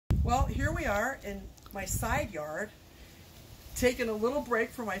Well, here we are in my side yard, taking a little break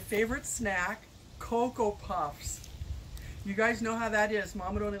for my favorite snack, Cocoa Puffs. You guys know how that is.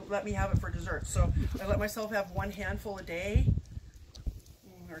 Mama don't let me have it for dessert, so I let myself have one handful a day,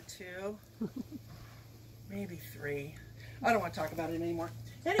 or two, maybe three. I don't want to talk about it anymore.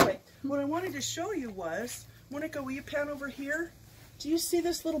 Anyway, what I wanted to show you was, Monica, will you pan over here? Do you see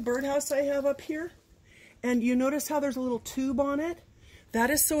this little birdhouse I have up here? And you notice how there's a little tube on it? That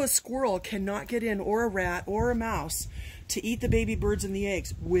is so a squirrel cannot get in, or a rat, or a mouse, to eat the baby birds and the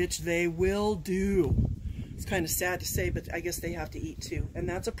eggs, which they will do. It's kind of sad to say, but I guess they have to eat too. And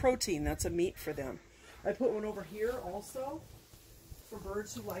that's a protein, that's a meat for them. I put one over here also for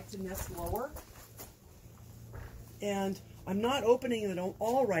birds who like to nest lower. And I'm not opening them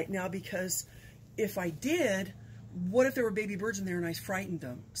all right now because if I did, what if there were baby birds in there and I frightened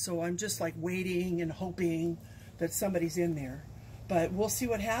them? So I'm just like waiting and hoping that somebody's in there. But we'll see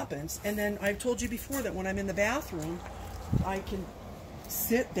what happens. And then I've told you before that when I'm in the bathroom, I can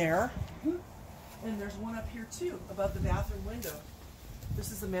sit there. And there's one up here too, above the bathroom window. This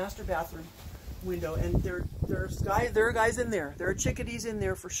is the master bathroom window, and there are guys in there. There are chickadees in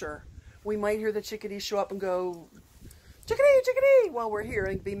there for sure. We might hear the chickadees show up and go, chickadee, chickadee, while we're here,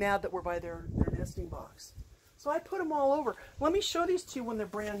 and be mad that we're by their nesting box. So I put them all over. Let me show these to you when they're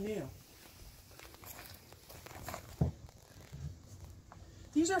brand new.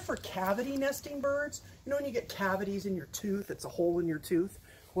 These are for cavity nesting birds. You know when you get cavities in your tooth, it's a hole in your tooth?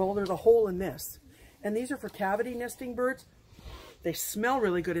 Well, there's a hole in this. And these are for cavity nesting birds. They smell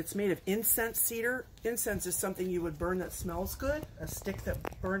really good. It's made of incense cedar. Incense is something you would burn that smells good. A stick that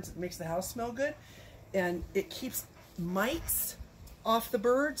burns, that makes the house smell good. And it keeps mites off the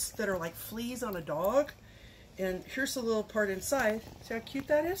birds that are like fleas on a dog. And here's the little part inside. See how cute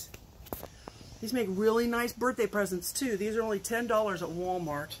that is? These make really nice birthday presents too. These are only $10 at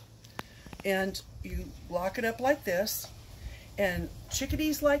Walmart. And you lock it up like this. And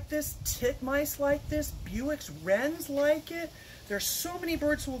chickadees like this, titmice like this, Buick's wrens like it. There's so many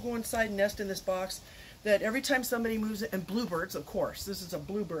birds who will go inside and nest in this box that every time somebody moves in, and bluebirds, of course, this is a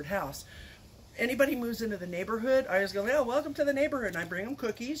bluebird house. Anybody moves into the neighborhood, I just go, yeah, welcome to the neighborhood. And I bring them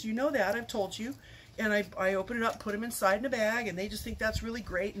cookies. You know that, I've told you. And I open it up, put them inside in a bag, and they just think that's really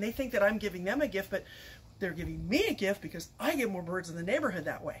great. And they think that I'm giving them a gift, but they're giving me a gift because I get more birds in the neighborhood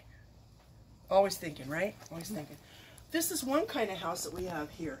that way. Always thinking, right? Always thinking. This is one kind of house that we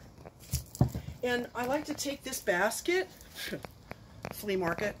have here. And I like to take this basket, flea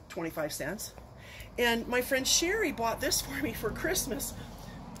market, 25 cents. And my friend Sherry bought this for me for Christmas.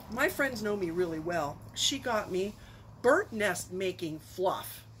 My friends know me really well. She got me bird nest making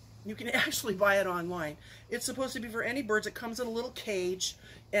fluff. You can actually buy it online. It's supposed to be for any birds. It comes in a little cage,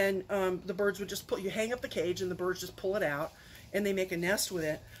 and the birds would just you hang up the cage and the birds just pull it out and they make a nest with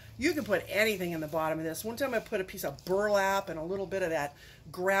it. You can put anything in the bottom of this. One time I put a piece of burlap and a little bit of that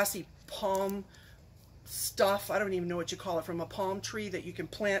grassy palm stuff, I don't even know what you call it, from a palm tree that you can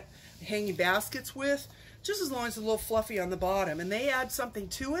plant hanging baskets with, just as long as it's a little fluffy on the bottom. And they add something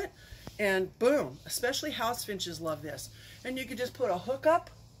to it, and boom, especially house finches love this. And you can just put a hook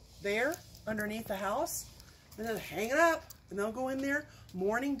up there underneath the house, and then hang it up, and they'll go in there.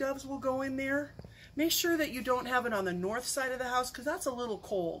 Mourning doves will go in there. Make sure that you don't have it on the north side of the house because that's a little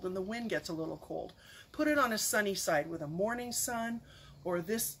cold and the wind gets a little cold. Put it on a sunny side with a morning sun, or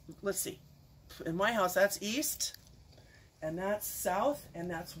this, let's see, in my house that's east, and that's south,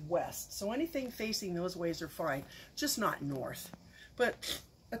 and that's west. So anything facing those ways are fine, just not north. But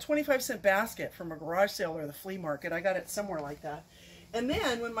a 25-cent basket from a garage sale or the flea market, I got it somewhere like that. And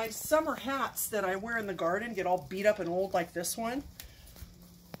then when my summer hats that I wear in the garden get all beat up and old like this one,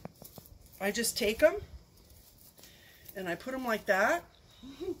 I just take them and I put them like that,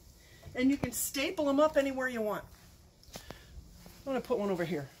 and you can staple them up anywhere you want. I'm going to put one over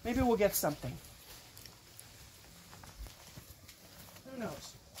here. Maybe we'll get something. Who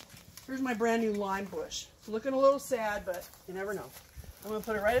knows? Here's my brand new lime bush. It's looking a little sad, but you never know. I'm going to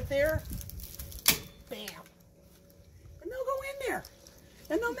put it right up there. Bam. And they'll go in there.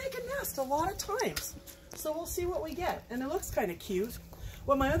 And they'll make a nest a lot of times. So we'll see what we get. And it looks kind of cute.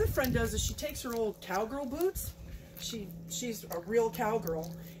 What my other friend does is she takes her old cowgirl boots. She's a real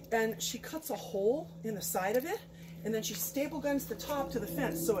cowgirl. And she cuts a hole in the side of it. And then she staple guns the top to the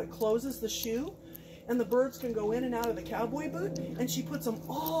fence so it closes the shoe. And the birds can go in and out of the cowboy boot. And she puts them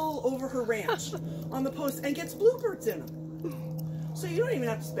all over her ranch on the post and gets bluebirds in them. So you don't even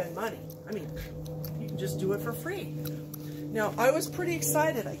have to spend money. I mean, you can just do it for free. Now, I was pretty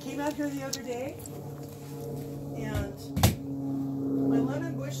excited. I came out here the other day, and my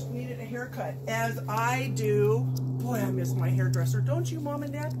lemon bush needed a haircut, as I do Boy, I miss my hairdresser. Don't you, Mom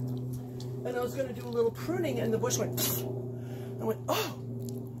and Dad? And I was going to do a little pruning, and the bush went, I went, oh,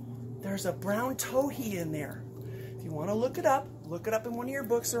 there's a brown towhee in there. If you want to look it up in one of your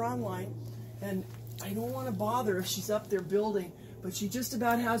books or online. And I don't want to bother if she's up there building, but she just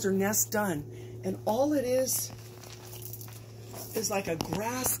about has her nest done. And all it is like a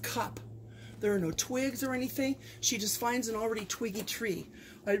grass cup. There are no twigs or anything. She just finds an already twiggy tree.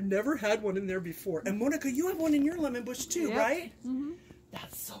 I've never had one in there before. And Monica, you have one in your lemon bush too, yep. Right? Mm-hmm.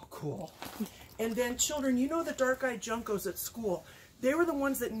 That's so cool. And then children, you know the dark-eyed juncos at school. They were the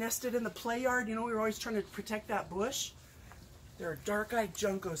ones that nested in the play yard. You know, we were always trying to protect that bush. There are dark-eyed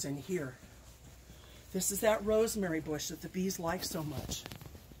juncos in here. This is that rosemary bush that the bees like so much.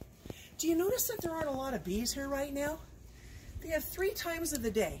 Do you notice that there aren't a lot of bees here right now? They have 3 times of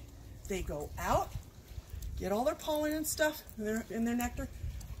the day. They go out, get all their pollen and stuff and their nectar,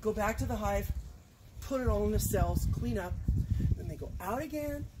 go back to the hive, put it all in the cells, clean up, then they go out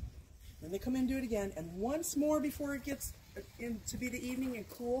again, then they come in and do it again, and once more before it gets to be the evening and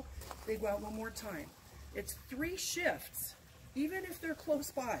cool, they go out one more time. It's 3 shifts, even if they're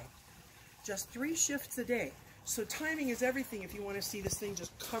close by. Just 3 shifts a day. So timing is everything if you want to see this thing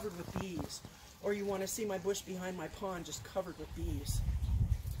just covered with bees, or you want to see my bush behind my pond just covered with bees.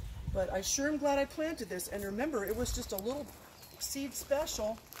 But I sure am glad I planted this, and remember, it was just a little seed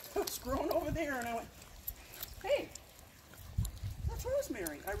special. It was grown over there, and I went, hey, that's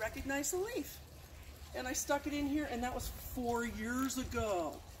rosemary. I recognize the leaf. And I stuck it in here, and that was 4 years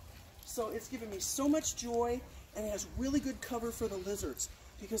ago. So it's given me so much joy, and it has really good cover for the lizards,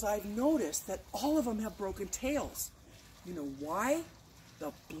 because I've noticed that all of them have broken tails. You know why?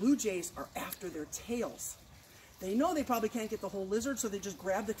 The blue jays are after their tails. They know they probably can't get the whole lizard, so they just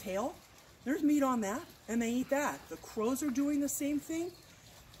grab the tail. There's meat on that, and they eat that. The crows are doing the same thing.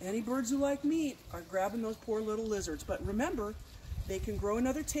 Any birds who like meat are grabbing those poor little lizards. But remember, they can grow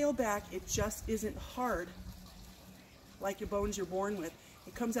another tail back. It just isn't hard like your bones you're born with.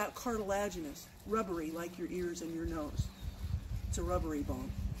 It comes out cartilaginous, rubbery like your ears and your nose. It's a rubbery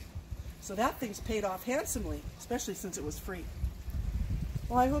bone. So that thing's paid off handsomely, especially since it was free.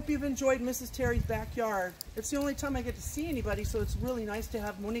 Well, I hope you've enjoyed Mrs. Terry's backyard. It's the only time I get to see anybody, so it's really nice to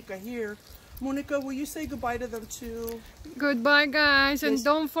have Monica here. Monica, will you say goodbye to them too? Goodbye, guys, and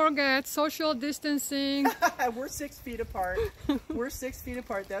don't forget social distancing. We're 6 feet apart. We're 6 feet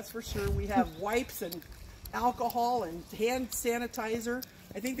apart, that's for sure. We have wipes and alcohol and hand sanitizer.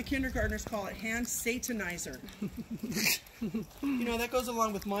 I think the kindergartners call it hand satanizer. You know, that goes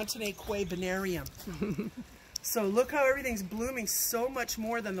along with Montenegro Banarium. So look how everything's blooming so much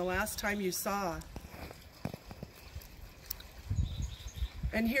more than the last time you saw.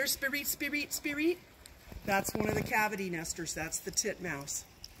 And here's Spirit, Spirit, Spirit. That's one of the cavity nesters. That's the titmouse.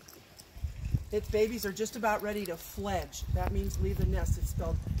 Its babies are just about ready to fledge. That means leave the nest. It's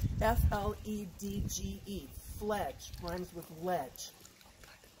spelled F-L-E-D-G-E. Fledge. Rhymes with ledge.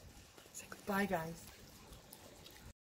 Bye, guys.